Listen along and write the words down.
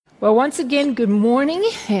Well, once again, good morning,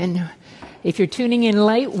 and if you're tuning in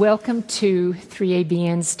late, welcome to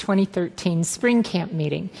 3ABN's 2013 Spring Camp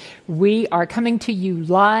meeting. We are coming to you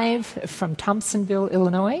live from Thompsonville,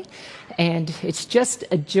 Illinois, and it's just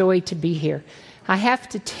a joy to be here. I have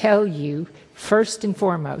to tell you, first and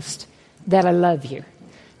foremost, that I love you.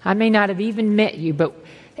 I may not have even met you, but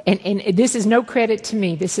and this is no credit to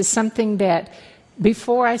me. This is something that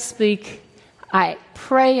before I speak, I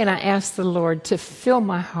pray and I ask the Lord to fill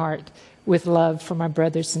my heart with love for my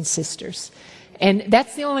brothers and sisters. And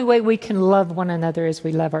that's the only way we can love one another as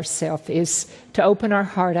we love ourselves, is to open our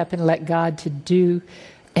heart up and let God to do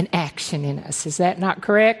an action in us. Is that not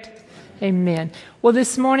correct? Amen. Well,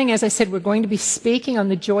 this morning, as I said, we're going to be speaking on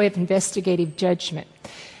the joy of investigative judgment.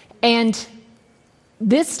 And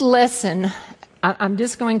this lesson, I'm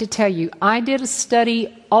just going to tell you, I did a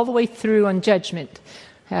study all the way through on judgment.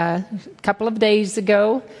 A couple of days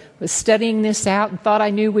ago, was studying this out and thought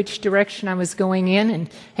I knew which direction I was going in,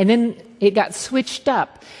 and then it got switched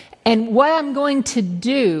up. And what I'm going to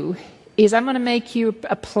do is I'm going to make you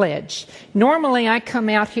a pledge. Normally I come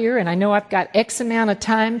out here and I know I've got X amount of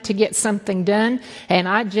time to get something done, and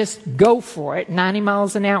I just go for it, 90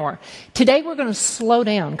 miles an hour. Today we're going to slow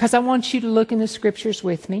down because I want you to look in the scriptures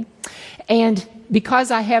with me. And because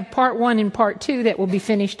I have part 1 and part 2 that will be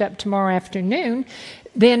finished up tomorrow afternoon,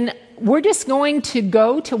 then we're just going to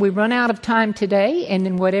go till we run out of time today, and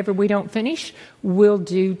then whatever we don't finish, we'll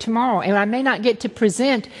do tomorrow. And I may not get to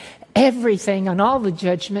present everything on all the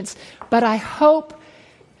judgments, but I hope,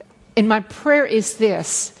 and my prayer is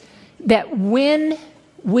this, that when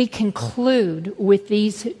we conclude with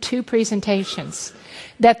these 2 presentations,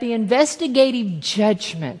 that the investigative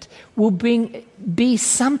judgment will be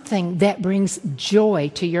something that brings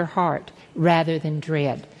joy to your heart rather than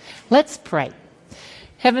dread. Let's pray.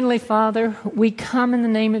 Heavenly Father, we come in the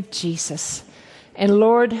name of Jesus. And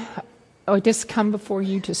Lord, I just come before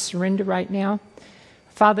you to surrender right now.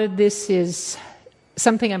 Father, this is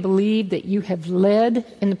something I believe that you have led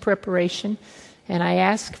in the preparation. And I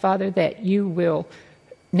ask, Father, that you will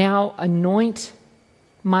now anoint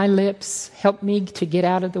my lips, help me to get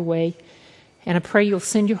out of the way. And I pray you'll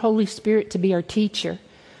send your Holy Spirit to be our teacher.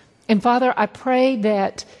 And Father, I pray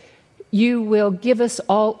that you will give us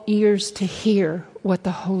all ears to hear what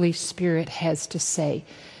the Holy Spirit has to say.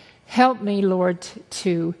 Help me, Lord,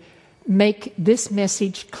 to make this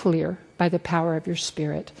message clear by the power of your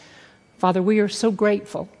Spirit. Father, we are so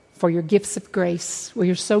grateful for your gifts of grace.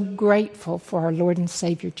 We are so grateful for our Lord and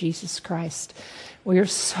Savior, Jesus Christ. We are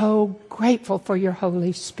so grateful for your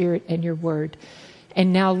Holy Spirit and your word.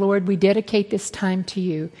 And now, Lord, we dedicate this time to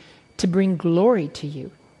you to bring glory to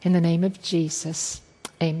you. In the name of Jesus,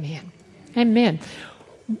 amen. Amen.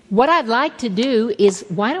 What I'd like to do is,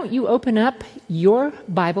 why don't you open up your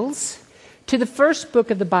Bibles to the first book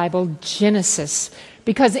of the Bible, Genesis.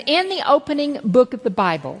 Because in the opening book of the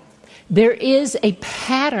Bible, there is a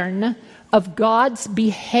pattern of God's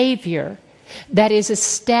behavior that is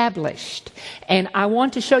established. And I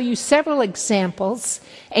want to show you several examples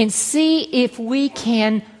and see if we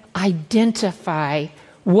can identify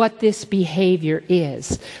what this behavior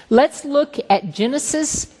is. Let's look at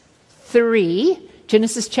Genesis 3.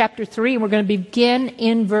 Genesis chapter 3, and we're going to begin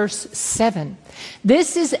in verse 7.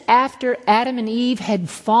 This is after Adam and Eve had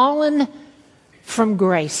fallen from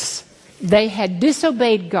grace. They had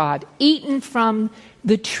disobeyed God, eaten from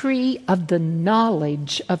the tree of the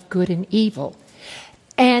knowledge of good and evil.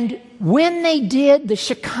 And when they did, the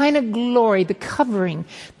Shekinah glory, the covering,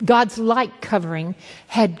 God's light covering,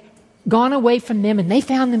 had gone away from them, and they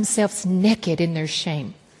found themselves naked in their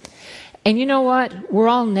shame. And you know what? We're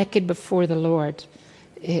all naked before the Lord.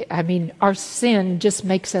 I mean, our sin just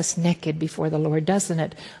makes us naked before the Lord, doesn't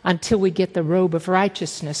it? Until we get the robe of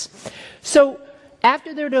righteousness. So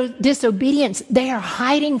after their disobedience, they are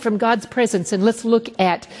hiding from God's presence. And let's look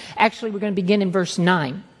at, actually, we're going to begin in verse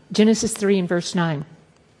 9. Genesis 3 and verse 9.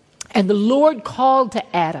 And the Lord called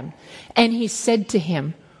to Adam, and he said to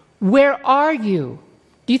him, "Where are you?"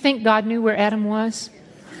 Do you think God knew where Adam was?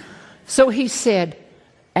 So he said,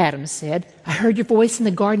 Adam said, "I heard your voice in the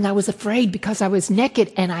garden. I was afraid because I was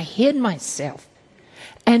naked and I hid myself."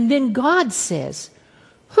 And then God says,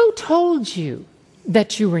 "Who told you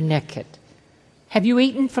that you were naked? Have you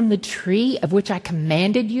eaten from the tree of which I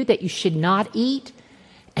commanded you that you should not eat?"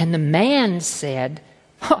 And the man said,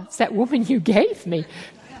 "Oh, it's that woman you gave me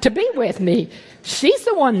to be with me. She's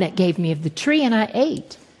the one that gave me of the tree and I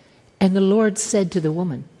ate." And the Lord said to the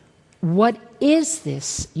woman, "What is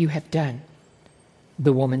this you have done?"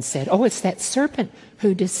 The woman said, "Oh, it's that serpent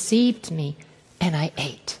who deceived me, and I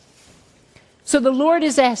ate." So the Lord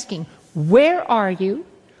is asking, where are you?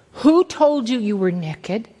 Who told you you were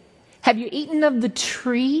naked? Have you eaten of the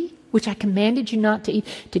tree which I commanded you not to eat?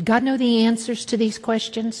 Did God know the answers to these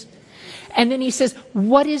questions? And then he says,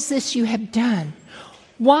 what is this you have done?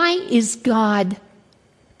 Why is God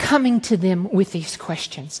coming to them with these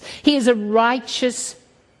questions? He is a righteous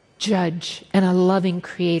judge and a loving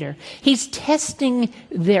creator. He's testing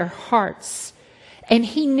their hearts. And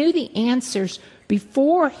he knew the answers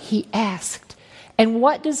before he asked. And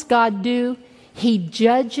what does God do? He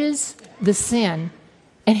judges the sin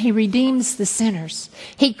and he redeems the sinners.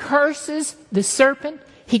 He curses the serpent.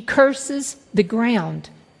 He curses the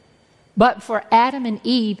ground. But for Adam and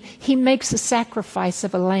Eve, he makes a sacrifice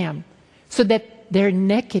of a lamb so that their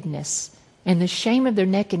nakedness and the shame of their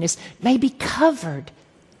nakedness may be covered.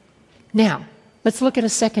 Now, let's look at a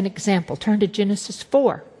second example. Turn to Genesis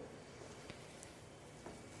 4.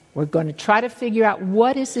 We're going to try to figure out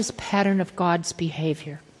what is this pattern of God's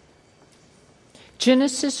behavior.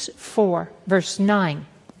 Genesis 4, verse 9.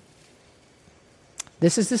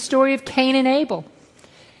 This is the story of Cain and Abel.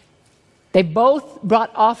 They both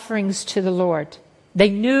brought offerings to the Lord. They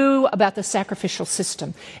knew about the sacrificial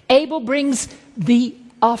system. Abel brings the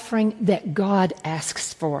offering that God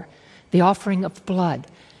asks for, the offering of blood.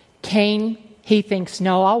 Cain, he thinks,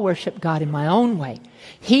 no, I'll worship God in my own way.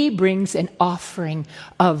 He brings an offering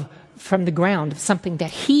from the ground, something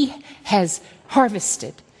that he has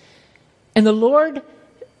harvested. And the Lord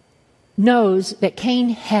knows that Cain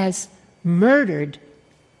has murdered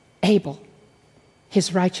Abel,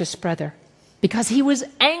 his righteous brother, because he was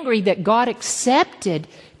angry that God accepted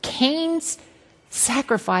Cain's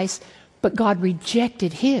sacrifice, but God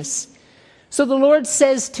rejected his. So the Lord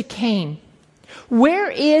says to Cain,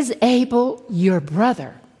 where is Abel, your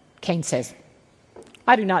brother? Cain says,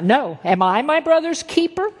 I do not know. Am I my brother's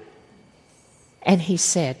keeper? And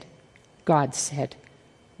God said,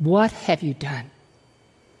 what have you done?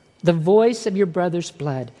 The voice of your brother's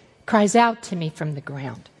blood cries out to me from the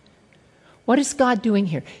ground. What is God doing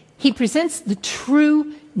here? He presents the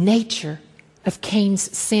true nature of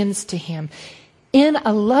Cain's sins to him in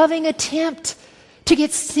a loving attempt to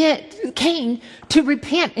get Cain to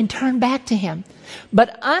repent and turn back to him.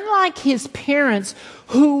 But unlike his parents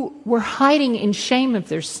who were hiding in shame of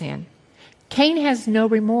their sin, Cain has no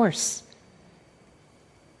remorse.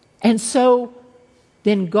 And so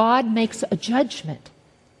then God makes a judgment,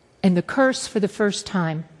 and the curse for the first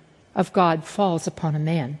time of God falls upon a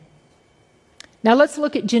man. Now let's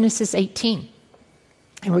look at Genesis 18,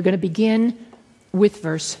 and we're going to begin with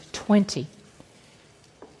verse 20.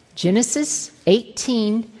 Genesis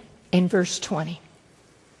 18 and verse 20.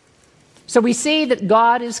 So we see that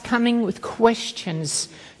God is coming with questions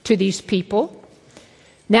to these people.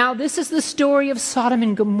 Now this is the story of Sodom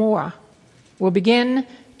and Gomorrah. We'll begin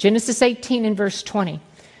Genesis 18 and verse 20.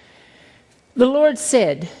 The Lord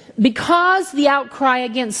said, because the outcry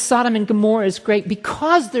against Sodom and Gomorrah is great,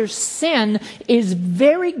 because their sin is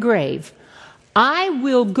very grave, I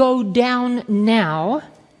will go down now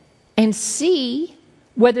and see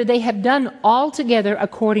whether they have done altogether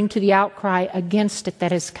according to the outcry against it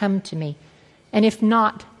that has come to me. And if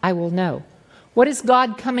not, I will know. What is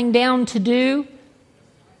God coming down to do?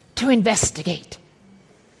 To investigate.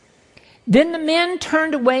 Then the men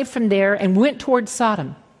turned away from there and went toward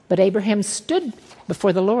Sodom. But Abraham stood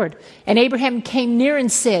before the Lord. And Abraham came near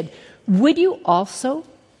and said, would you also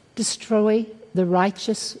destroy the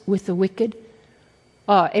righteous with the wicked?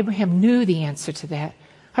 Abraham knew the answer to that.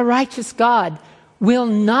 A righteous God will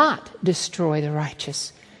not destroy the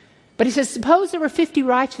righteous. But he says, suppose there were 50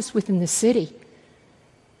 righteous within the city.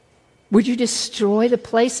 Would you destroy the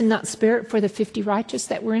place and not spare it for the 50 righteous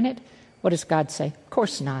that were in it? What does God say? Of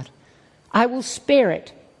course not. I will spare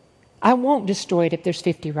it. I won't destroy it if there's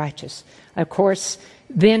 50 righteous. Of course,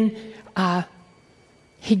 then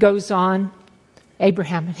he goes on,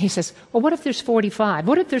 Abraham, and he says, well, what if there's 45?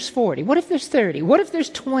 What if there's 40? What if there's 30? What if there's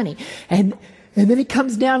 20? And then he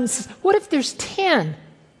comes down and says, what if there's 10?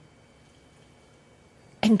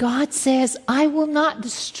 And God says, I will not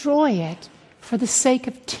destroy it for the sake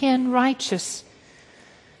of 10 righteous.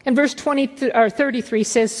 And verse 33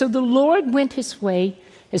 says, so the Lord went his way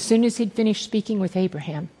as soon as he'd finished speaking with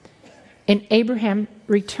Abraham. And Abraham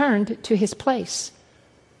returned to his place.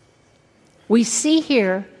 We see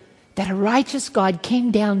here that a righteous God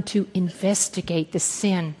came down to investigate the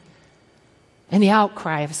sin and the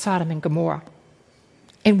outcry of Sodom and Gomorrah.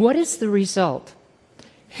 And what is the result?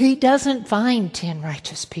 He doesn't find 10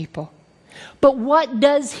 righteous people. But what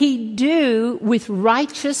does he do with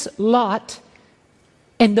righteous Lot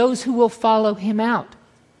and those who will follow him out?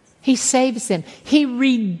 He saves them. He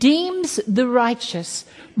redeems the righteous,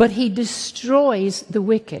 but he destroys the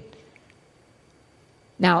wicked.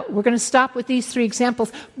 Now, we're going to stop with these 3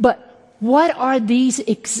 examples, but What are these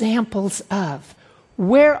examples of?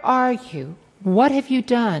 Where are you? What have you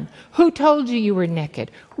done? Who told you you were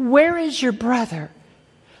naked? Where is your brother?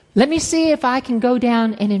 Let me see if I can go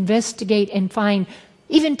down and investigate and find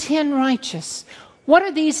even 10 righteous. What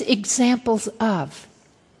are these examples of?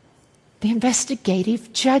 The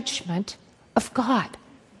investigative judgment of God.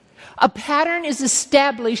 A pattern is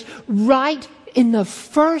established right in the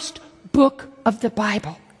first book of the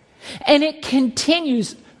Bible. And it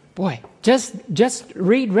continues, just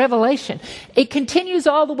read Revelation. It continues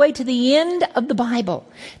all the way to the end of the Bible,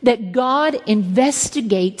 that God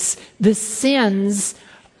investigates the sins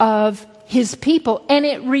of his people. And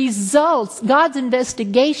God's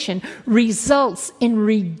investigation results in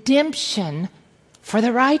redemption for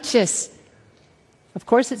the righteous. Of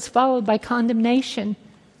course, it's followed by condemnation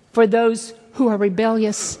for those who are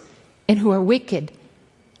rebellious and who are wicked.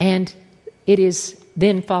 And it is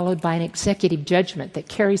then followed by an executive judgment that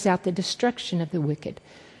carries out the destruction of the wicked.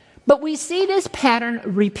 But we see this pattern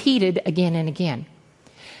repeated again and again.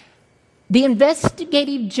 The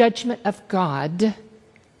investigative judgment of God,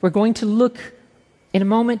 we're going to look in a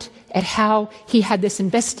moment at how he had this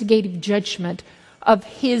investigative judgment of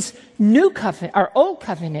his new covenant, or old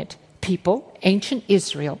covenant people, ancient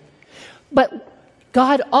Israel. But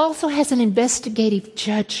God also has an investigative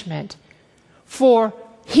judgment for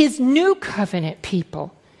his new covenant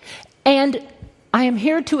people. And I am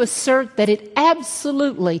here to assert that it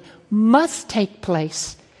absolutely must take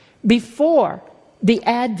place before the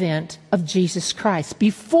advent of Jesus Christ,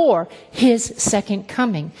 before his second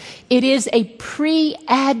coming. It is a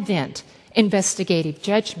pre-advent investigative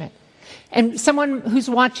judgment. And someone who's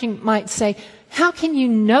watching might say, how can you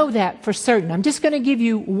know that for certain? I'm just going to give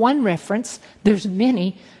you one reference. There's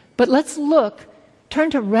many. But let's look. Turn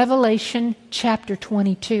to Revelation chapter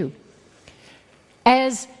 22.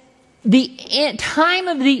 As the time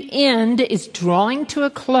of the end is drawing to a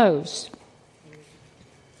close,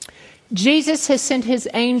 Jesus has sent his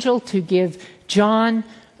angel to give John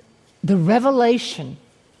the revelation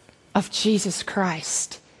of Jesus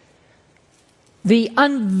Christ. The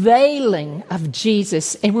unveiling of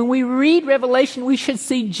Jesus. And when we read Revelation, we should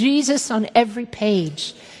see Jesus on every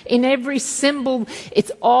page. In every symbol,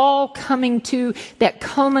 it's all coming to that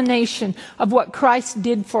culmination of what Christ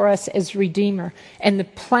did for us as Redeemer and the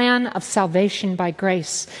plan of salvation by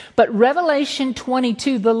grace. But Revelation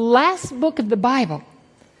 22, the last book of the Bible,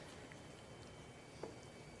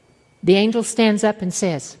 the angel stands up and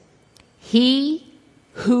says, he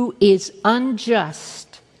who is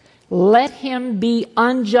unjust, let him be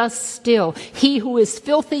unjust still. He who is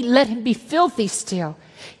filthy, let him be filthy still.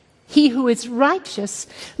 He who is righteous,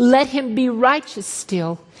 let him be righteous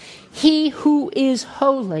still. He who is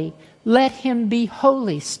holy, let him be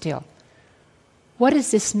holy still. What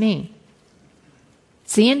does this mean?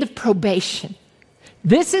 It's the end of probation.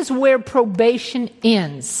 This is where probation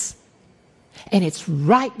ends. And it's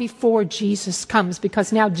right before Jesus comes,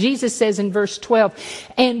 because now Jesus says in verse 12,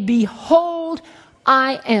 and behold,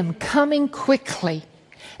 I am coming quickly,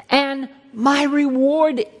 and my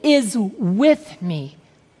reward is with me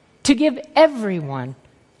to give everyone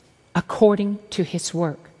according to his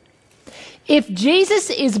work. If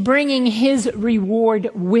Jesus is bringing his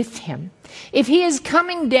reward with him, if he is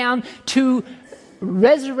coming down to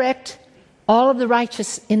resurrect all of the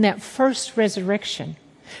righteous in that first resurrection,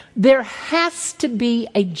 there has to be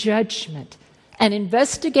a judgment, an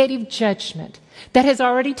investigative judgment that has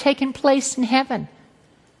already taken place in heaven.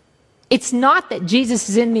 It's not that Jesus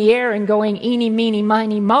is in the air and going, eeny, meeny,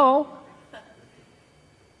 miny, mo.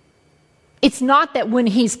 It's not that when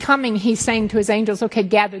he's coming, he's saying to his angels, okay,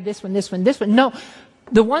 gather this one, this one, this one. No,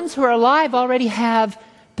 the ones who are alive already have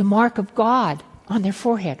the mark of God on their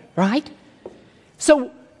forehead, right?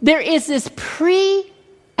 So there is this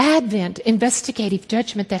pre-Advent investigative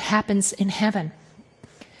judgment that happens in heaven.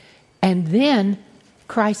 And then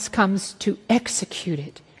Christ comes to execute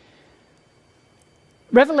it.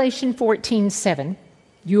 Revelation 14:7,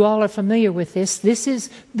 you all are familiar with this. This is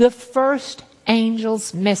the first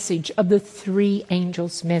angel's message of the three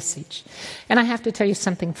angels' message. And I have to tell you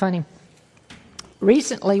something funny.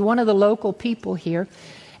 Recently, one of the local people here,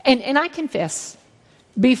 and I confess,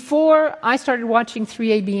 before I started watching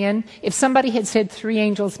 3ABN, if somebody had said three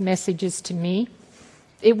angels' messages to me,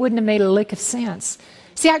 it wouldn't have made a lick of sense.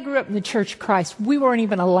 See, I grew up in the Church of Christ. We weren't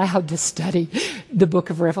even allowed to study the book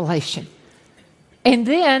of Revelation. And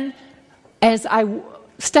then, as I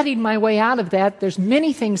studied my way out of that, there's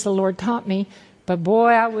many things the Lord taught me, But boy,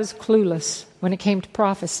 I was clueless when it came to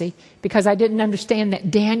prophecy because I didn't understand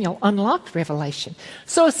that Daniel unlocked Revelation.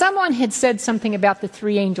 So if someone had said something about the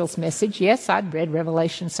three angels message, yes, I'd read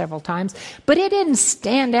Revelation several times, but it didn't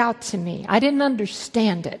stand out to me. I didn't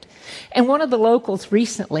understand it. And one of the locals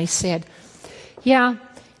recently said, yeah,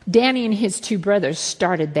 Danny and his two brothers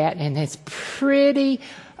started that, and it's pretty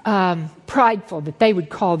prideful that they would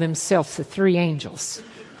call themselves the three angels.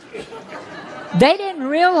 They didn't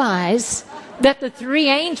realize that the three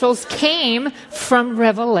angels came from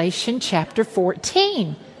Revelation chapter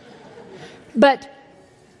 14. But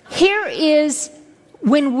here is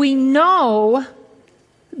when we know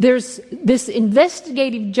there's this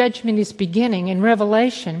investigative judgment is beginning in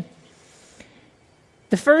Revelation.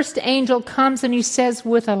 The first angel comes and he says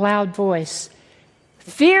with a loud voice,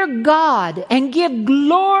 "Fear God and give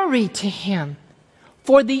glory to him,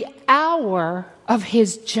 for the hour of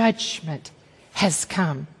his judgment has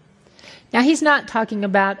come." Now, he's not talking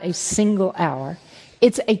about a single hour.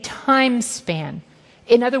 It's a time span.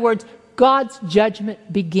 In other words, God's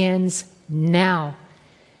judgment begins now.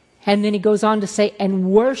 And then he goes on to say, "And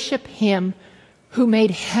worship him who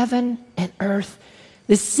made heaven and earth,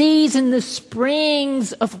 the seas and the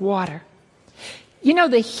springs of water." You know,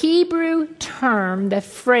 the Hebrew term, the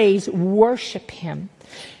phrase worship him,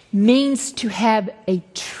 means to have a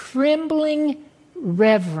trembling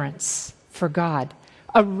reverence for God.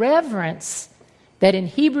 A reverence that in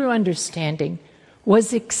Hebrew understanding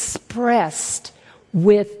was expressed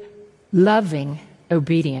with loving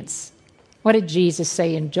obedience. What did Jesus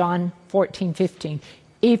say in John 14:15?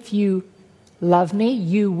 "If you love me,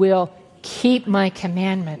 you will keep my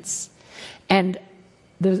commandments." And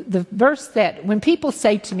the verse that when people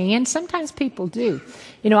say to me, and sometimes people do,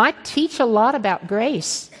 I teach a lot about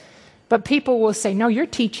grace, but people will say, "No, you're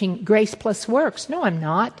teaching grace plus works." No, I'm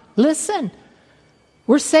not. Listen.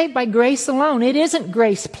 We're saved by grace alone. It isn't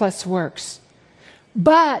grace plus works.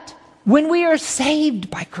 But when we are saved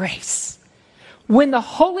by grace, when the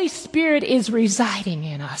Holy Spirit is residing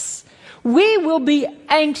in us, we will be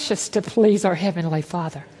anxious to please our Heavenly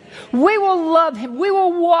Father. We will love him. We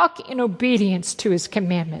will walk in obedience to his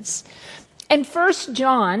commandments. And 1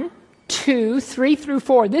 John 2, 3 through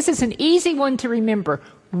 4, this is an easy one to remember.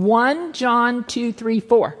 1 John 2, 3,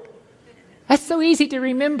 4. That's so easy to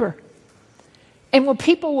remember. And when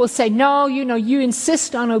people will say, "No, you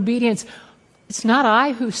insist on obedience," it's not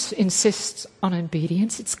I who insists on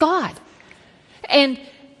obedience, it's God. And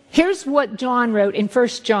here's what John wrote in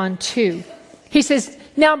 1 John 2. He says,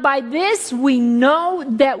 "Now by this we know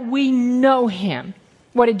that we know him."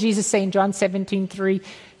 What did Jesus say in John 17:3?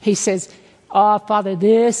 He says, "Ah, Father,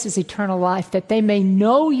 this is eternal life, that they may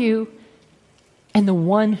know you and the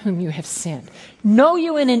one whom you have sent." Know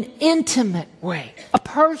you in an intimate way, a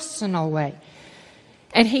personal way.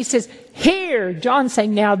 And he says, here, John's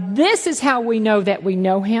saying, "Now this is how we know that we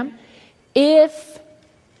know him, if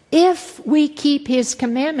we keep his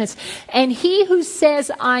commandments. And he who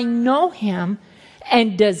says, 'I know him,'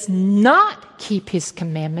 and does not keep his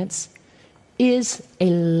commandments is a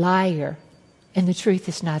liar, and the truth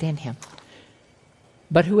is not in him.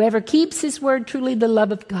 But whoever keeps his word, truly the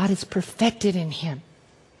love of God is perfected in him."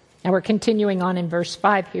 Now we're continuing on in verse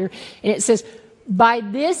 5 here, and it says, "By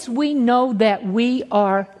this we know that we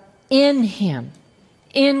are in him,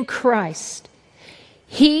 in Christ.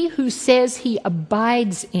 He who says he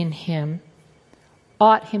abides in him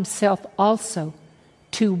ought himself also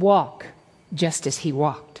to walk just as he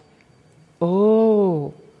walked."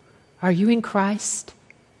 Oh, are you in Christ?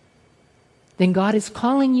 Then God is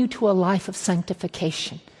calling you to a life of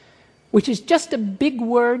sanctification, which is just a big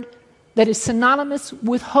word that is synonymous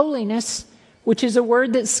with holiness, which is a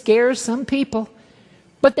word that scares some people,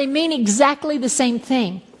 but they mean exactly the same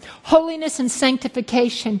thing. Holiness and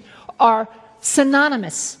sanctification are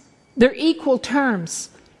synonymous. They're equal terms,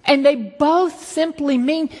 and they both simply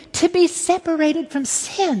mean to be separated from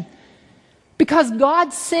sin. Because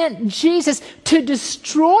God sent Jesus to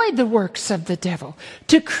destroy the works of the devil,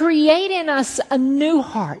 to create in us a new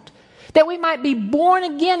heart, that we might be born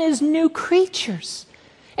again as new creatures.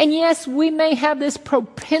 And yes, we may have this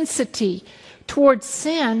propensity towards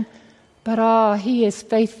sin, but he is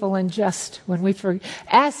faithful and just. When we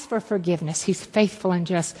ask for forgiveness, he's faithful and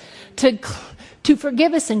just to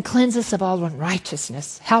forgive us and cleanse us of all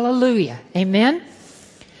unrighteousness. Hallelujah. Amen?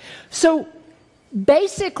 So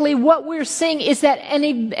basically what we're seeing is that an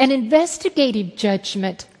investigative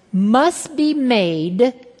judgment must be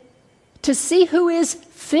made to see who is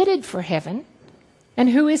fitted for heaven and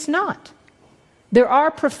who is not. There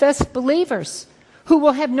are professed believers who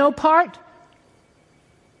will have no part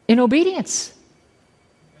in obedience.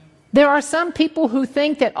 There are some people who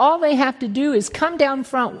think that all they have to do is come down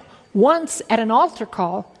front once at an altar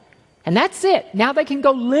call, and that's it. Now they can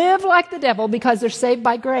go live like the devil because they're saved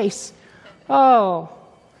by grace. Oh,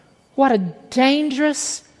 what a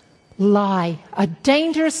dangerous lie, a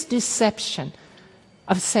dangerous deception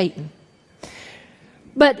of Satan.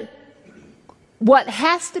 But what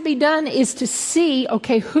has to be done is to see,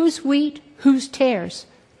 okay, who's wheat, who's tares,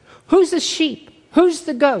 who's the sheep, who's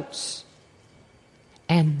the goats.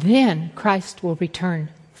 And then Christ will return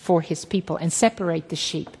for his people and separate the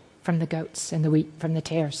sheep from the goats and the wheat from the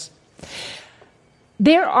tares.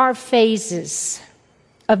 There are phases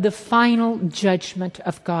of the final judgment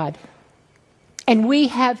of God. And we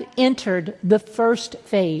have entered the first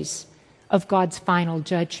phase of God's final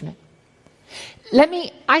judgment.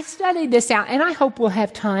 I studied this out, and I hope we'll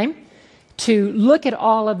have time to look at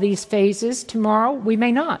all of these phases tomorrow. We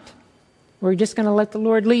may not. We're just going to let the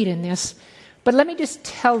Lord lead in this. But let me just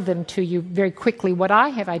tell them to you very quickly. What I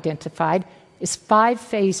have identified is 5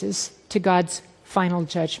 phases to God's final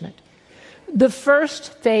judgment. The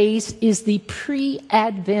first phase is the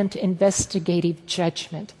pre-Advent investigative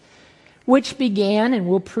judgment, which began, and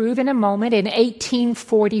we'll prove in a moment, in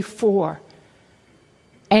 1844.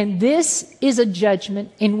 And this is a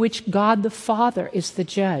judgment in which God the Father is the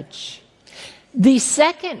judge. The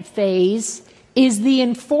second phase is the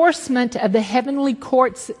enforcement of the heavenly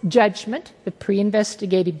court's judgment, the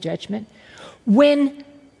pre-investigative judgment, when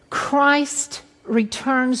Christ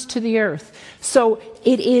returns to the earth. So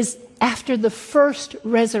it is after the first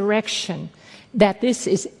resurrection that this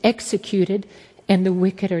is executed and the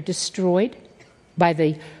wicked are destroyed by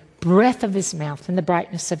the breath of his mouth and the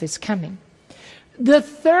brightness of his coming. The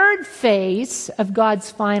third phase of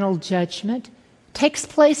God's final judgment takes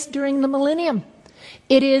place during the millennium.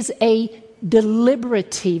 It is a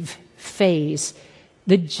deliberative phase.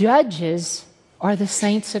 The judges are the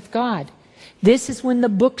saints of God. This is when the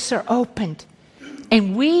books are opened.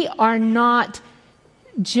 And we are not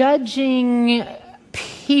judging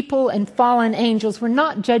people and fallen angels. We're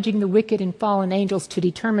not judging the wicked and fallen angels to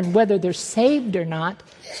determine whether they're saved or not.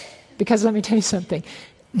 Because let me tell you something.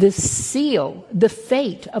 The seal, the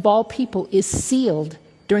fate of all people is sealed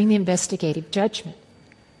during the investigative judgment.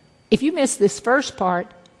 If you miss this first part,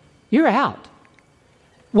 you're out.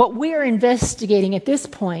 What we're investigating at this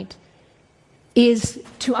point is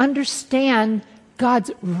to understand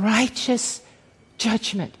God's righteous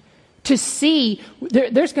judgment. To see,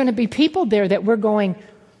 there's going to be people there that we're going,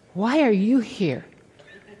 why are you here?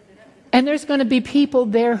 And there's going to be people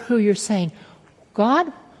there who you're saying,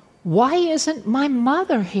 God, why isn't my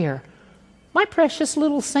mother here? My precious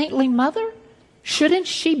little saintly mother? Shouldn't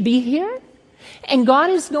she be here? And God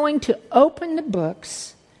is going to open the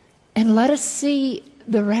books and let us see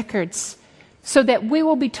the records so that we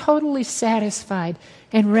will be totally satisfied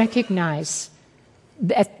and recognize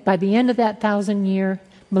that by the end of that 1,000-year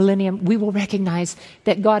millennium, we will recognize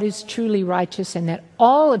that God is truly righteous and that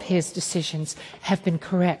all of his decisions have been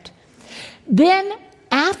correct. Then,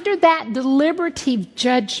 after that deliberative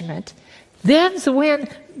judgment, then's when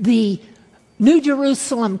the New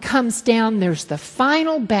Jerusalem comes down. There's the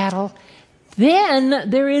final battle. Then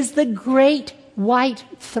there is the great white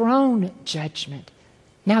throne judgment.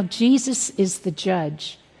 Now Jesus is the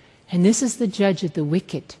judge, and this is the judge of the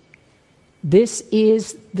wicked. This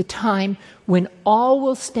is the time when all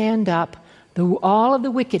will stand up. All of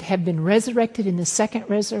the wicked have been resurrected in the second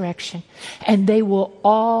resurrection, and they will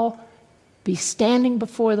all be standing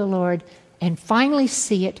before the Lord and finally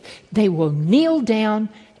see it. They will kneel down,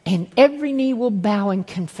 and every knee will bow and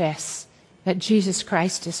confess that Jesus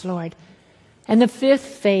Christ is Lord. And the fifth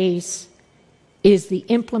phase is the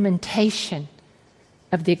implementation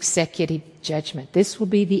of the executive judgment. This will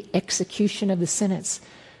be the execution of the sentence.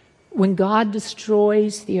 When God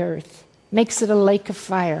destroys the earth, makes it a lake of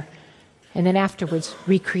fire, and then afterwards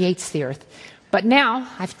recreates the earth. But now,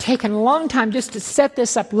 I've taken a long time just to set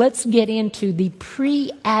this up. Let's get into the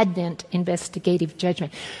pre-Advent investigative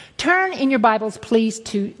judgment. Turn in your Bibles, please,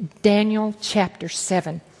 to Daniel chapter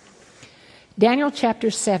 7. Daniel chapter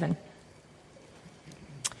 7.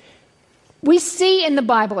 We see in the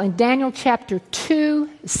Bible, in Daniel chapter 2,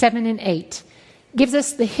 7, and 8, gives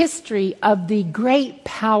us the history of the great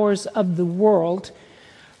powers of the world.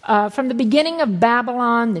 From the beginning of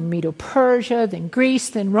Babylon, then Medo-Persia, then Greece,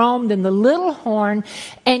 then Rome, then the little horn.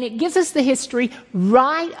 And it gives us the history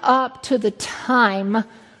right up to the time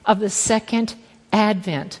of the second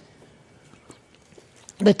Advent.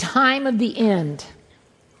 The time of the end.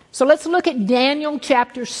 So let's look at Daniel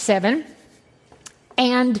chapter 7.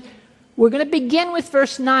 And we're going to begin with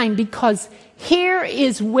verse 9 because here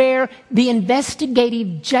is where the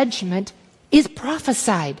investigative judgment is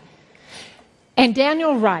prophesied. And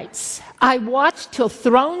Daniel writes, I watched till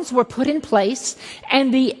thrones were put in place,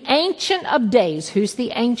 and the Ancient of Days. Who's the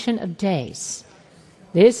Ancient of Days?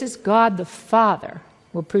 This is God the Father.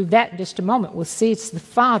 We'll prove that in just a moment. We'll see it's the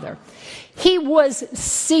Father. He was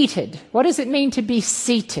seated. What does it mean to be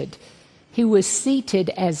seated? He was seated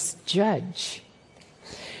as judge.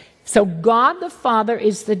 So God the Father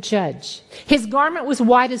is the judge. His garment was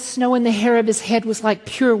white as snow, and the hair of his head was like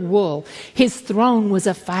pure wool. His throne was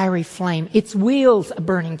a fiery flame, its wheels a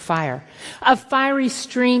burning fire. A fiery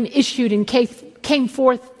stream issued and came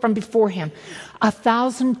forth from before him.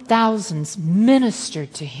 1,000 thousands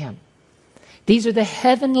ministered to him. These are the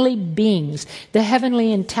heavenly beings, the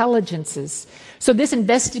heavenly intelligences. So this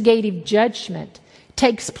investigative judgment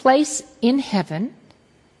takes place in heaven,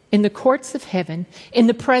 in the courts of heaven, in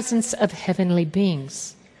the presence of heavenly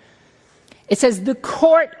beings. It says the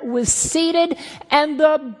court was seated and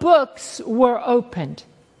the books were opened.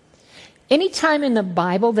 Anytime in the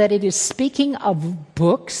Bible that it is speaking of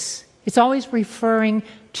books, it's always referring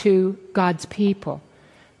to God's people.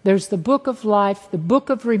 There's the book of life, the book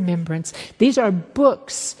of remembrance. These are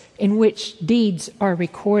books in which deeds are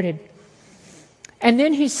recorded. And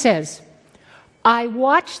then he says, I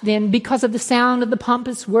watched then because of the sound of the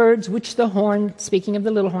pompous words which the horn, speaking of the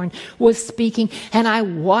little horn, was speaking. And I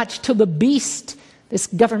watched till the beast, this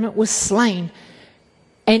government, was slain,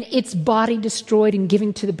 and its body destroyed and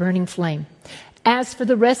given to the burning flame. As for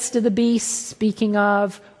the rest of the beasts, speaking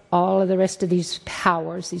of all of the rest of these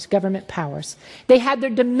powers, these government powers, they had their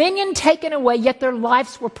dominion taken away, yet their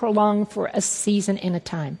lives were prolonged for a season and a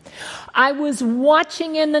time. I was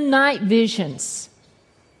watching in the night visions.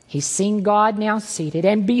 He's seen God now seated,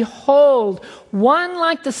 and behold, one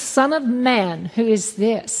like the Son of Man, who is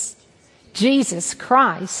this? Jesus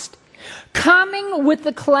Christ, coming with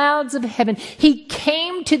the clouds of heaven. He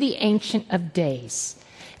came to the Ancient of Days,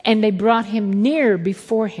 and they brought him near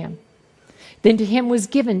before him. Then to him was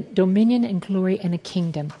given dominion and glory and a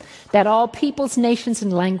kingdom, that all peoples, nations,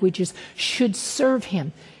 and languages should serve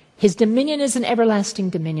him. His dominion is an everlasting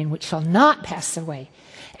dominion which shall not pass away,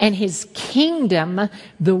 and his kingdom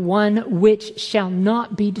the one which shall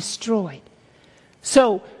not be destroyed.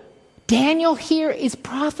 So Daniel here is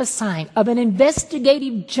prophesying of an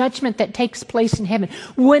investigative judgment that takes place in heaven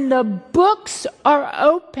when the books are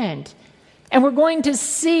opened. And we're going to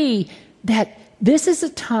see that this is a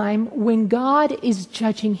time when God is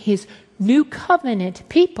judging his new covenant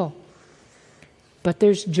people. But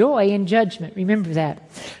there's joy in judgment. Remember that.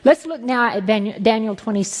 Let's look now at Daniel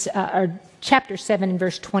chapter 7 and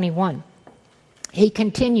verse 21. He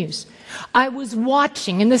continues, I was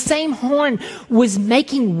watching, and the same horn was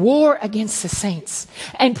making war against the saints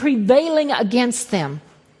and prevailing against them.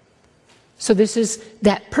 So this is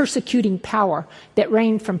that persecuting power that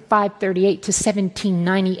reigned from 538 to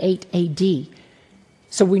 1798 AD.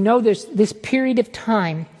 So we know there's this period of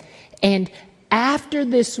time, and after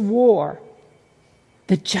this war,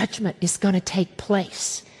 the judgment is going to take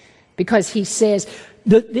place. Because he says,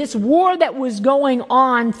 this war that was going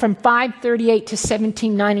on from 538 to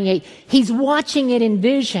 1798, he's watching it in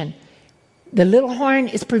vision. The little horn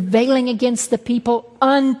is prevailing against the people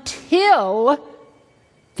until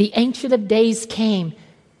the Ancient of Days came.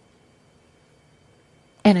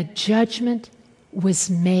 And a judgment was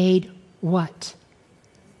made what?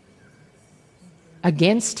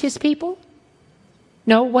 Against his people?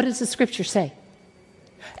 No, what does the scripture say?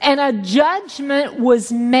 And a judgment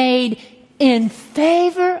was made in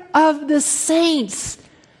favor of the saints.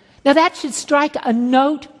 Now that should strike a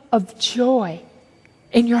note of joy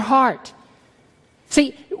in your heart.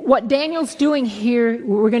 See, what Daniel's doing here,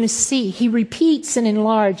 we're going to see, he repeats and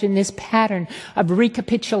enlarge in this pattern of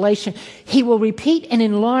recapitulation. He will repeat and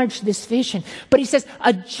enlarge this vision. But he says,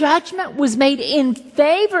 a judgment was made in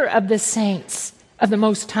favor of the saints of the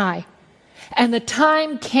Most High. And the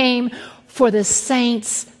time came for the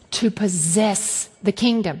saints to possess the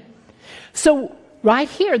kingdom. So right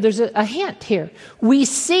here, there's a hint here. We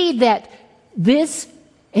see that this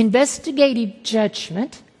investigative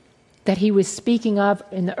judgment that he was speaking of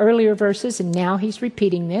in the earlier verses, and now he's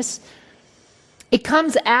repeating this, it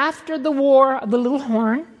comes after the war of the little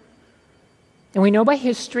horn. And we know by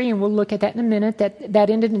history, and we'll look at that in a minute, that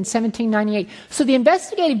ended in 1798. So the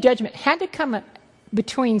investigative judgment had to come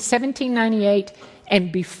between 1798 and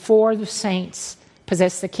before the saints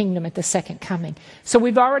possess the kingdom at the second coming. So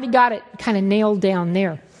we've already got it kind of nailed down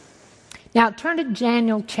there. Now turn to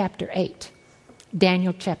Daniel chapter 8.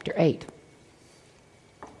 Daniel chapter 8.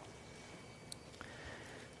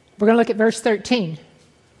 We're going to look at verse 13.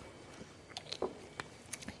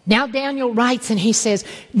 Now Daniel writes and he says,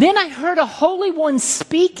 Then I heard a holy one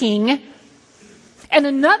speaking, And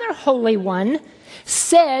another holy one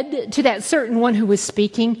said to that certain one who was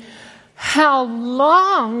speaking, how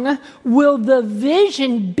long will the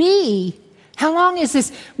vision be? How long is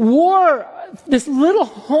this war, this little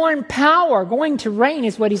horn power going to reign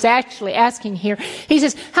is what he's actually asking here. He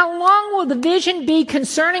says, how long will the vision be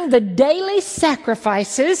concerning the daily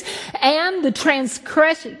sacrifices and the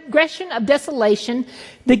transgression of desolation,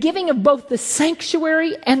 the giving of both the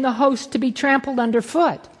sanctuary and the host to be trampled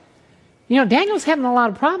underfoot? You know, Daniel's having a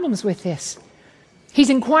lot of problems with this.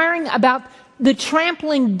 He's inquiring about the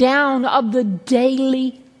trampling down of the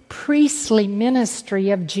daily priestly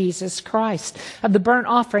ministry of Jesus Christ, of the burnt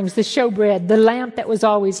offerings, the showbread, the lamp that was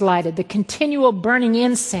always lighted, the continual burning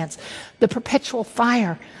incense, the perpetual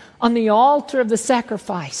fire on the altar of the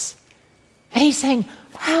sacrifice. And he's saying,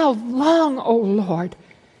 how long, O Lord?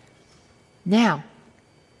 Now,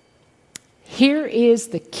 here is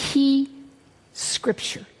the key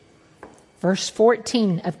scripture. Verse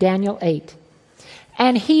 14 of Daniel 8.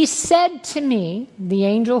 And he said to me, the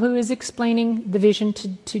angel who is explaining the vision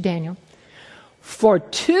to Daniel, for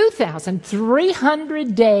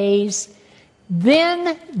 2,300 days,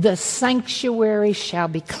 then the sanctuary shall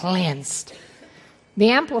be cleansed. The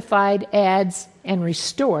Amplified adds, and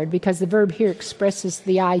restored, because the verb here expresses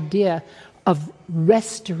the idea of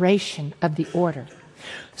restoration of the order.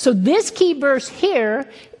 So this key verse here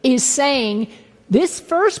is saying, this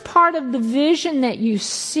first part of the vision that you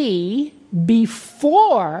see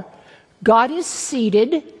before God is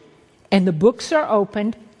seated and the books are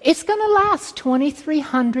opened, it's going to last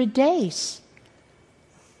 2,300 days.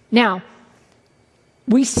 Now,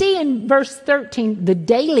 we see in verse 13 the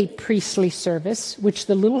daily priestly service, which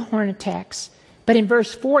the little horn attacks. But in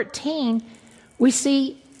verse 14, we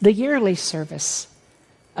see the yearly service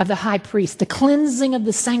of the high priest, the cleansing of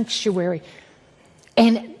the sanctuary.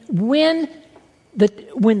 And when the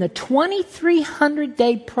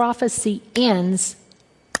 2,300-day prophecy ends,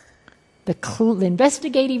 the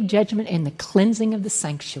investigative judgment and the cleansing of the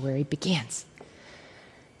sanctuary begins.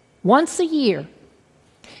 Once a year,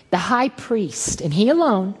 the high priest, and he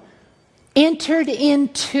alone, entered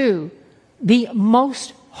into the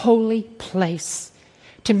most holy place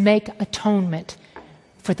to make atonement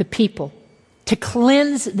for the people, to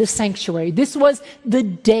cleanse the sanctuary. This was the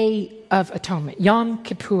Day of Atonement, Yom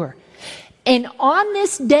Kippur. And on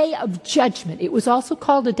this day of judgment, it was also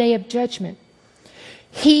called a day of judgment,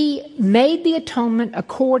 he made the atonement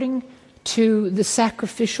according to the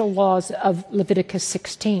sacrificial laws of Leviticus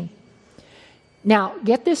 16. Now,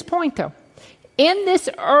 get this point though. In this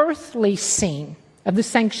earthly scene of the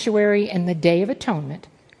sanctuary and the Day of Atonement,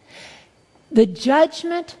 the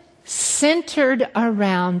judgment centered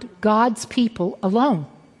around God's people alone.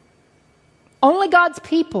 Only God's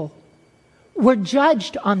people were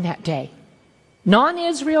judged on that day.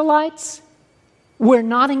 Non-Israelites were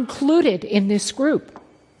not included in this group.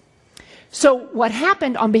 So what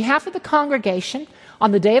happened on behalf of the congregation,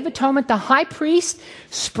 on the Day of Atonement, the high priest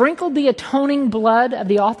sprinkled the atoning blood of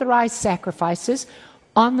the authorized sacrifices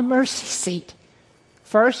on the mercy seat.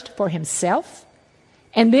 First for himself,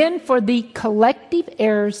 and then for the collective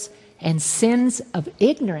errors and sins of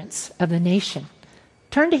ignorance of the nation.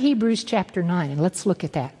 Turn to Hebrews chapter 9 and let's look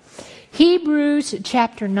at that. Hebrews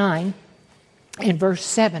chapter 9 and verse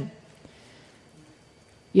 7.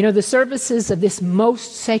 You know, the services of this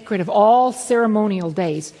most sacred of all ceremonial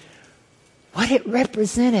days, what it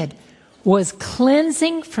represented was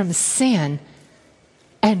cleansing from sin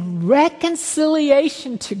and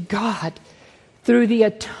reconciliation to God through the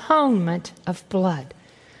atonement of blood.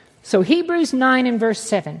 So Hebrews 9 and verse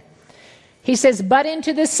 7, he says, but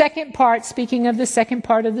into the second part, speaking of the second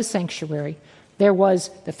part of the sanctuary, there was,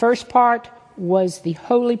 the first part was the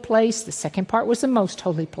holy place, the second part was the most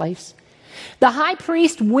holy place. The high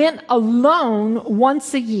priest went alone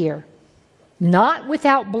once a year, not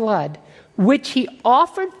without blood, which he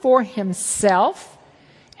offered for himself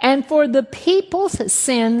and for the people's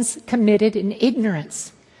sins committed in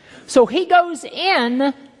ignorance. So he goes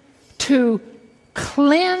in to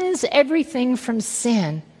cleanse everything from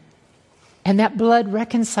sin, and that blood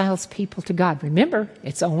reconciles people to God. Remember,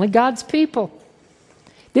 it's only God's people.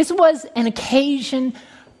 This was an occasion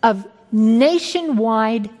of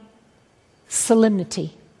nationwide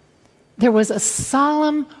solemnity. There was a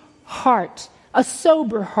solemn heart, a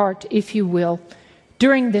sober heart, if you will,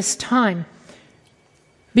 during this time,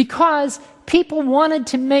 because people wanted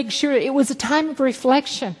to make sure it was a time of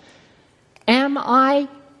reflection. Am I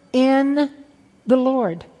in the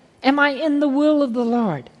Lord? Am I in the will of the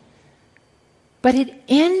Lord? But it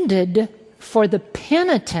ended for the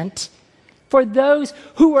penitent, for those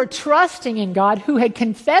who were trusting in God, who had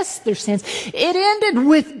confessed their sins. It ended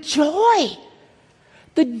with joy.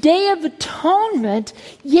 The Day of Atonement,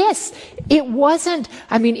 yes, it wasn't,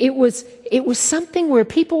 it was something where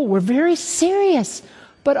people were very serious.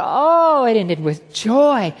 But it ended with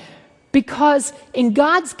joy. Because in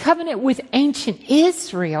God's covenant with ancient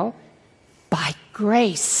Israel, by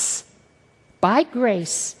grace,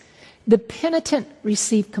 the penitent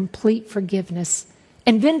receive complete forgiveness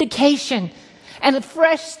and vindication and a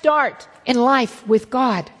fresh start in life with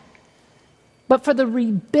God. But for the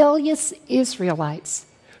rebellious Israelites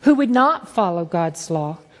who would not follow God's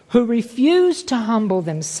law, who refused to humble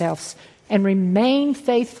themselves and remain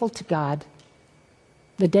faithful to God,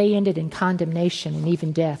 the day ended in condemnation and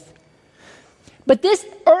even death. But this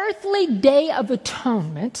earthly Day of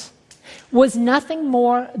Atonement was nothing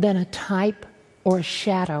more than a type or a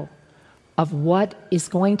shadow of what is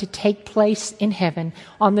going to take place in heaven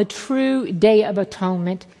on the true Day of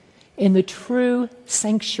Atonement in the true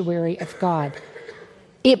sanctuary of God.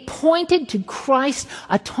 It pointed to Christ's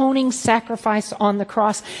atoning sacrifice on the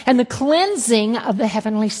cross and the cleansing of the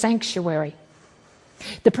heavenly sanctuary.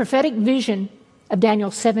 The prophetic vision of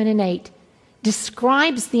Daniel 7 and 8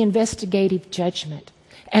 describes the investigative judgment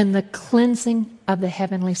and the cleansing of the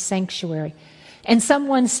heavenly sanctuary. And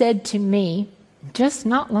someone said to me just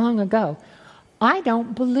not long ago, I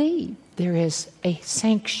don't believe there is a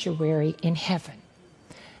sanctuary in heaven.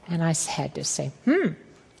 And I had to say,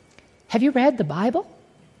 have you read the Bible?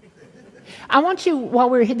 I want you, while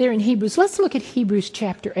we're there in Hebrews, let's look at Hebrews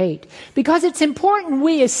chapter 8. Because it's important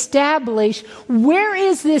we establish where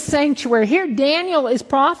is this sanctuary. Here Daniel is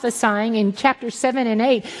prophesying in chapter 7 and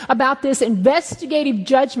 8 about this investigative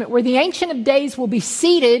judgment where the Ancient of Days will be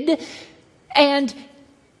seated, and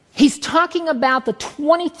he's talking about the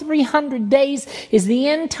 2,300 days is the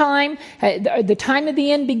end time. The time of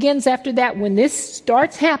the end begins after that. When this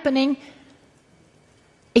starts happening,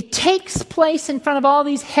 it takes place in front of all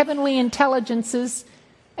these heavenly intelligences,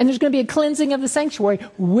 and there's going to be a cleansing of the sanctuary.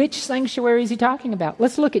 Which sanctuary is he talking about?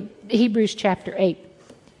 Let's look at Hebrews chapter 8,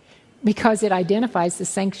 because it identifies the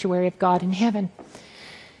sanctuary of God in heaven.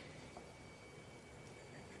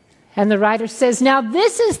 And the writer says, now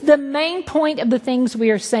this is the main point of the things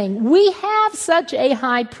we are saying. We have such a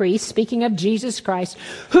high priest, speaking of Jesus Christ,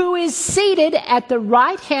 who is seated at the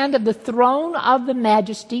right hand of the throne of the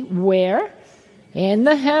majesty, where? In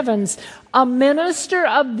the heavens, a minister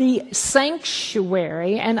of the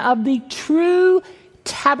sanctuary and of the true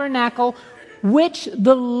tabernacle, which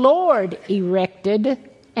the Lord erected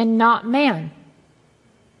and not man.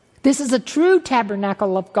 This is a true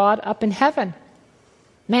tabernacle of God up in heaven.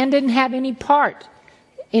 Man didn't have any part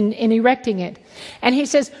in erecting it. And he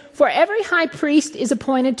says, for every high priest is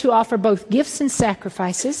appointed to offer both gifts and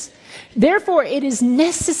sacrifices. Therefore, it is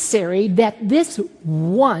necessary that this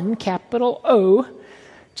one, capital O,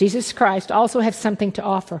 Jesus Christ, also have something to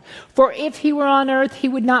offer. For if he were on earth, he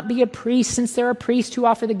would not be a priest, since there are priests who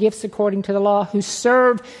offer the gifts according to the law, who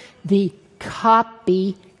serve the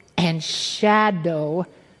copy and shadow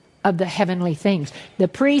of the heavenly things. The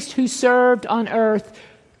priest who served on earth,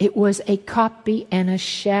 it was a copy and a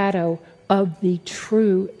shadow of the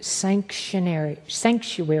true sanctuary.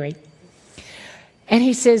 And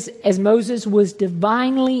he says, as Moses was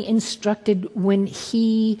divinely instructed when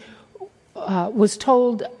he was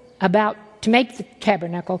told to make the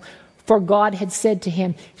tabernacle, for God had said to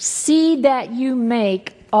him, see that you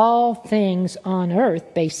make all things on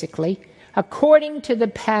earth, basically, according to the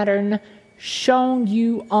pattern shown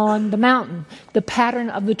you on the mountain, the pattern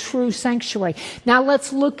of the true sanctuary. Now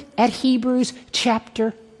let's look at Hebrews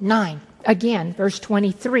chapter 9, again, verse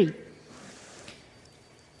 23.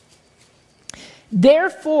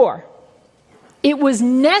 Therefore, it was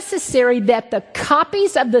necessary that the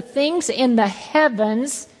copies of the things in the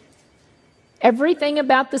heavens, everything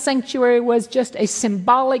about the sanctuary was just a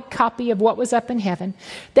symbolic copy of what was up in heaven,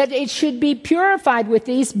 that it should be purified with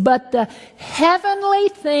these, but the heavenly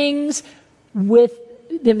things with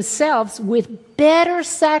themselves with better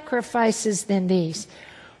sacrifices than these.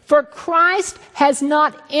 For Christ has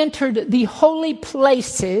not entered the holy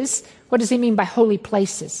places. What does he mean by holy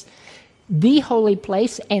places? The holy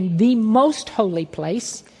place and the most holy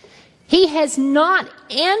place. He has not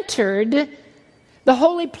entered the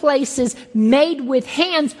holy places made with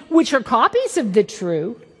hands, which are copies of the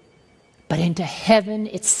true, but into heaven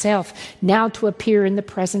itself, now to appear in the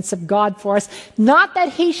presence of God for us. Not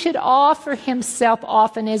that he should offer himself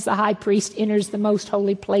often as the high priest enters the most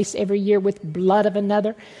holy place every year with blood of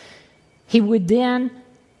another. He would then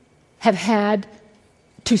have had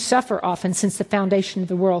to suffer often since the foundation of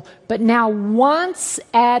the world. But now once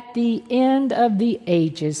at the end of the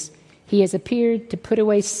ages, he has appeared to put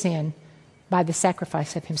away sin by the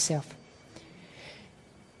sacrifice of himself.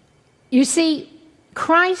 You see,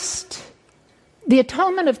 Christ, the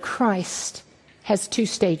atonement of Christ has two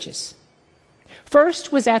stages.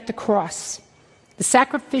 First was at the cross, the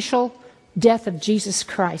sacrificial death of Jesus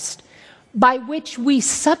Christ, by which we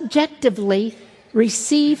subjectively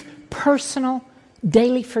receive personal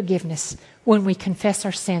daily forgiveness when we confess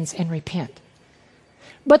our sins and repent.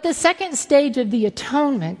 But the second stage of the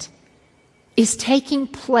atonement is taking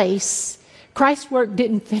place. Christ's work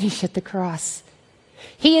didn't finish at the cross.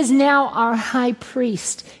 He is now our high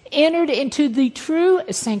priest, entered into the true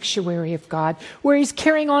sanctuary of God, where he's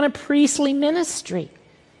carrying on a priestly ministry.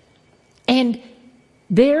 And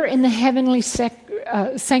there in the heavenly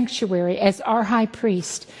sanctuary as our high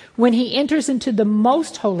priest, when he enters into the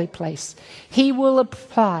most holy place, he will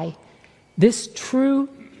apply this true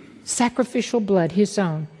sacrificial blood, his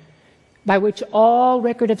own, by which all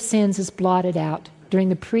record of sins is blotted out during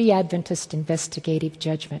the pre-Adventist investigative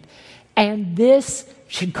judgment. And this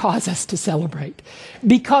should cause us to celebrate,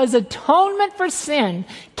 because atonement for sin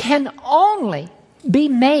can only be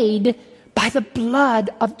made by the blood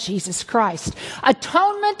of Jesus Christ.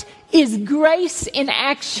 Atonement is grace in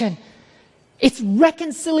action. It's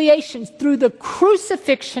reconciliation through the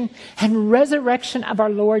crucifixion and resurrection of our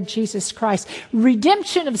Lord Jesus Christ.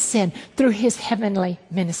 Redemption of sin through his heavenly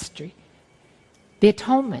ministry. The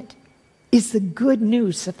atonement is the good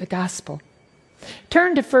news of the gospel.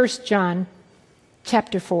 Turn to 1 John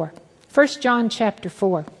chapter 4. 1 John chapter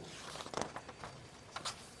 4.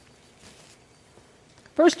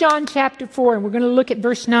 1 John chapter 4, and we're going to look at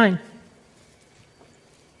verse 9.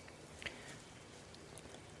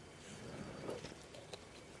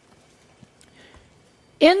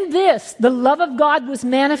 In this, the love of God was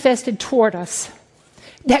manifested toward us,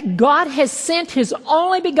 that God has sent his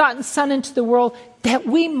only begotten Son into the world that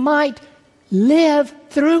we might live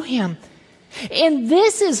through him. And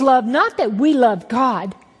this is love, not that we love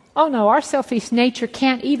God. Oh no, our selfish nature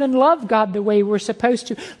can't even love God the way we're supposed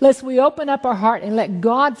to, unless we open up our heart and let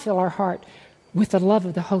God fill our heart with the love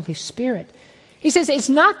of the Holy Spirit. He says it's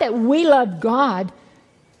not that we love God,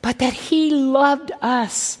 but that he loved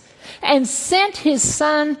us and sent his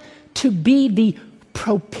Son to be the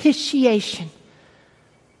propitiation.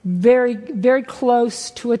 Very, very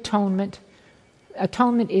close to atonement.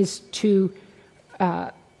 Atonement is to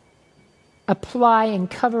apply and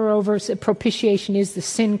cover over. So propitiation is the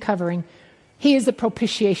sin covering. He is the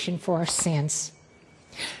propitiation for our sins.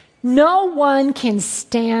 No one can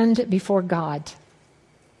stand before God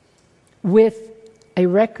with a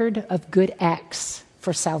record of good acts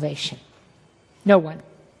for salvation. No one.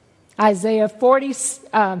 Isaiah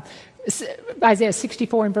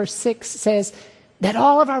 64 and verse 6 says that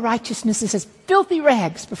all of our righteousness is as filthy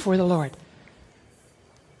rags before the Lord.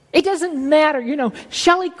 It doesn't matter.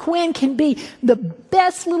 Shelley Quinn can be the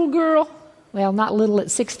best little girl. Well, not little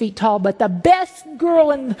at 6 feet tall, but the best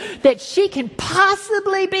girl that she can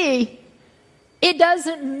possibly be. It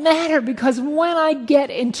doesn't matter, because when I get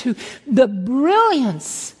into the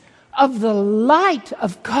brilliance of the light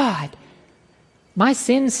of God, my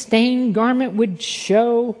sin-stained garment would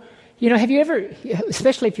show. Have you ever,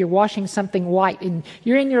 especially if you're washing something white and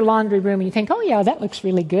you're in your laundry room and you think, oh yeah, that looks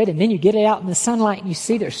really good, and then you get it out in the sunlight and you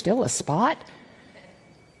see there's still a spot?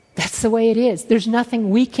 That's the way it is. There's nothing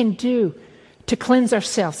we can do to cleanse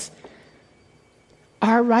ourselves.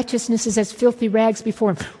 Our righteousness is as filthy rags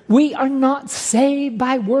before him. We are not saved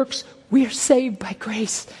by works. We are saved by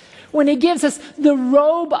grace. When he gives us the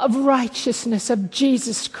robe of righteousness of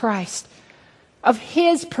Jesus Christ, of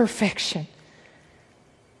his perfection.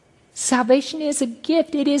 Salvation is a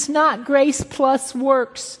gift. It is not grace plus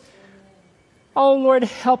works. Oh, Lord,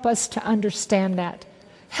 help us to understand that.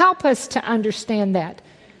 Help us to understand that.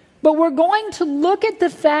 But we're going to look at the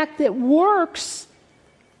fact that works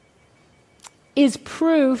is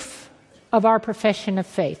proof of our profession of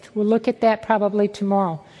faith. We'll look at that probably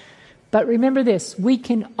tomorrow. But remember this, we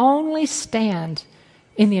can only stand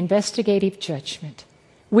in the investigative judgment.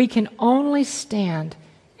 We can only stand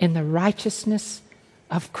in the righteousness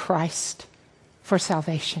of Christ for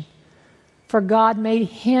salvation. For God made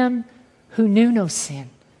him who knew no sin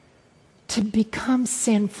to become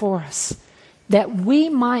sin for us, that we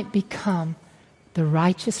might become the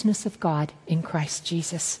righteousness of God in Christ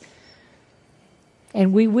Jesus.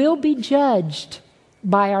 And we will be judged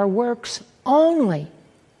by our works only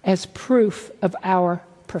as proof of our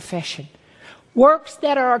profession. Works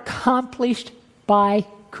that are accomplished by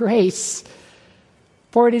grace.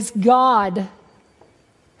 For it is God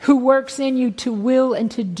who works in you to will and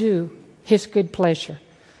to do his good pleasure.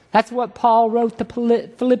 That's what Paul wrote the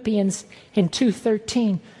Philippians in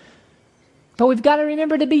 2:13. But we've got to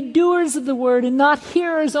remember to be doers of the word and not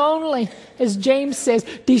hearers only, as James says,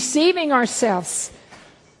 deceiving ourselves.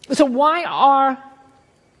 So why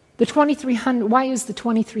is the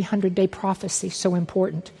 2300-day prophecy so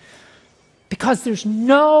important? Because there's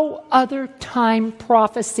no other time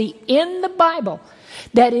prophecy in the Bible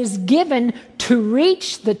that is given to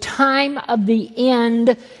reach the time of the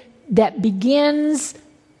end that begins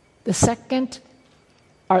the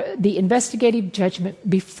investigative judgment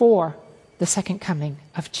before the second coming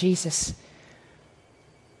of Jesus.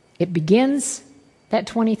 It begins that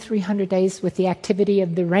 2300 days with the activity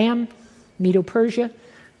of the ram, Medo-Persia,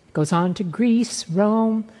 goes on to Greece,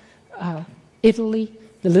 Rome, Italy,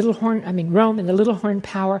 Rome and the little horn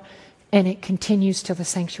power, and it continues till the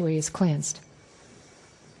sanctuary is cleansed.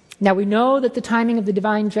 Now we know that the timing of the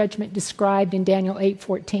divine judgment described in Daniel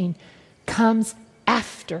 8:14 comes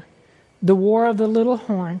after the War of the Little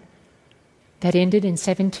Horn that ended in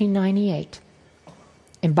 1798.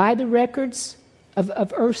 And by the records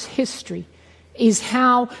of Earth's history is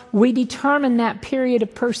how we determine that period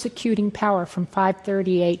of persecuting power from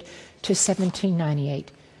 538 to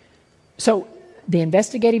 1798. So the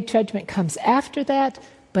investigative judgment comes after that,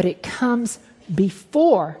 but it comes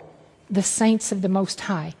before the saints of the Most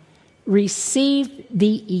High receive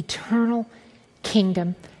the eternal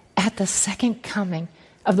kingdom at the second coming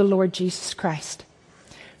of the Lord Jesus Christ.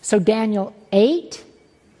 So Daniel 8,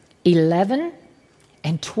 11,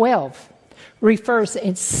 and 12 refers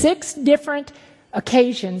in 6 different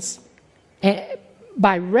occasions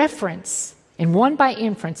by reference, and one by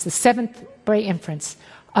inference, the 7th by inference,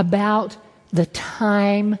 about the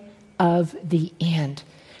time of the end,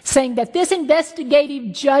 saying that this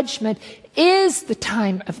investigative judgment is the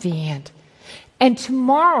time of the end. And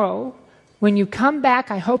tomorrow, when you come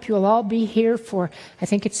back, I hope you'll all be here for, I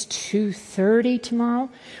think it's 2:30 tomorrow.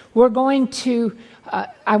 We're going to,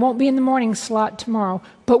 I won't be in the morning slot tomorrow,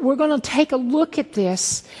 but we're going to take a look at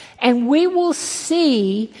this, and we will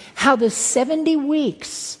see how the 70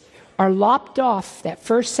 weeks are lopped off. That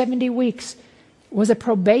first 70 weeks was a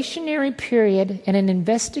probationary period and an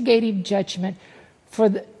investigative judgment for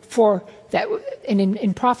that. And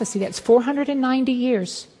in prophecy, that's 490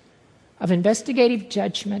 years of investigative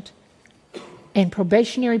judgment and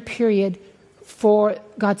probationary period for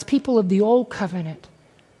God's people of the Old Covenant.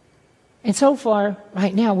 And so far,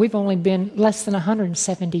 right now, we've only been less than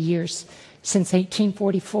 170 years since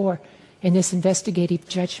 1844 in this investigative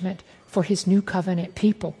judgment for His New Covenant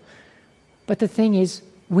people. But the thing is,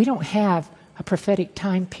 we don't have a prophetic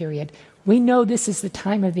time period. We know this is the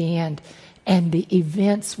time of the end, and the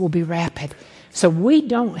events will be rapid. So we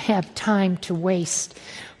don't have time to waste.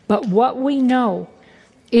 But what we know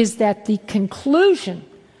is that the conclusion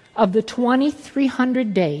of the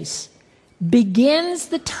 2300 days begins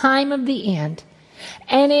the time of the end,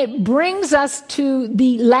 and it brings us to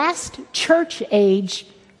the last church age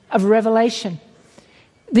of Revelation,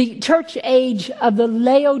 the church age of the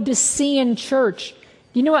Laodicean church.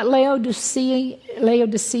 You know what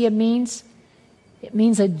Laodicea means? It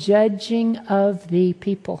means a judging of the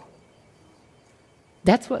people.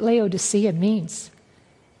 That's what Laodicea means.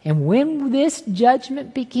 And when this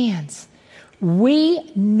judgment begins,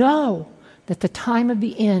 we know that the time of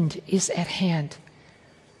the end is at hand.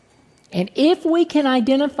 And if we can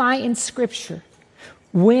identify in Scripture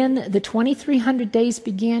when the 2300 days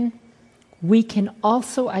begin, we can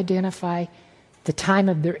also identify the time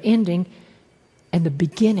of their ending and the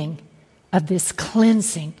beginning of this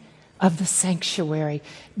cleansing of the sanctuary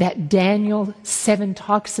that Daniel 7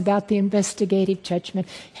 talks about the investigative judgment,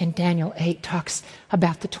 and Daniel 8 talks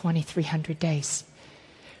about the 2300 days.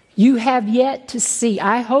 You have yet to see,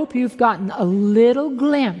 I hope you've gotten a little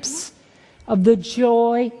glimpse of the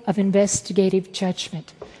joy of investigative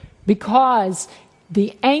judgment, because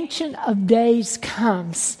the Ancient of Days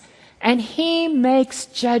comes and He makes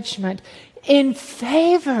judgment in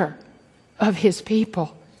favor of His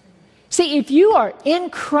people. See, if you are in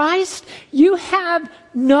Christ, you have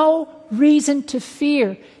no reason to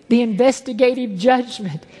fear the investigative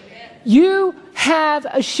judgment. You have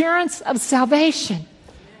assurance of salvation,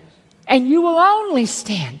 and you will only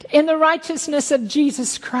stand in the righteousness of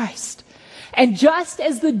Jesus Christ. And just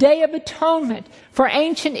as the Day of Atonement for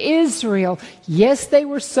ancient Israel, yes, they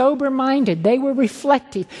were sober-minded, they were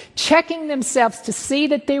reflective, checking themselves to see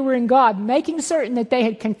that they were in God, making certain that they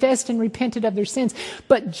had confessed and repented of their sins.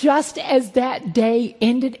 But just as that day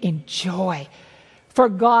ended in joy for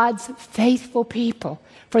God's faithful people,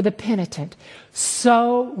 for the penitent,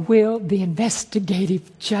 so will the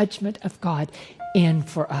investigative judgment of God end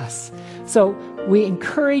for us. So we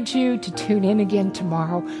encourage you to tune in again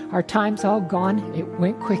tomorrow. Our time's all gone. It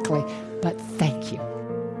went quickly, but thank you.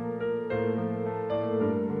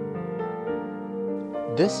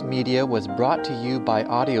 This media was brought to you by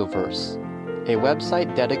Audioverse, a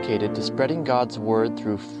website dedicated to spreading God's Word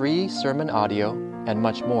through free sermon audio and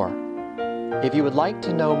much more. If you would like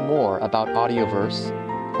to know more about Audioverse,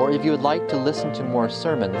 or if you would like to listen to more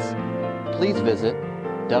sermons, please visit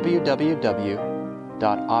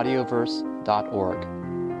www.audioverse.org.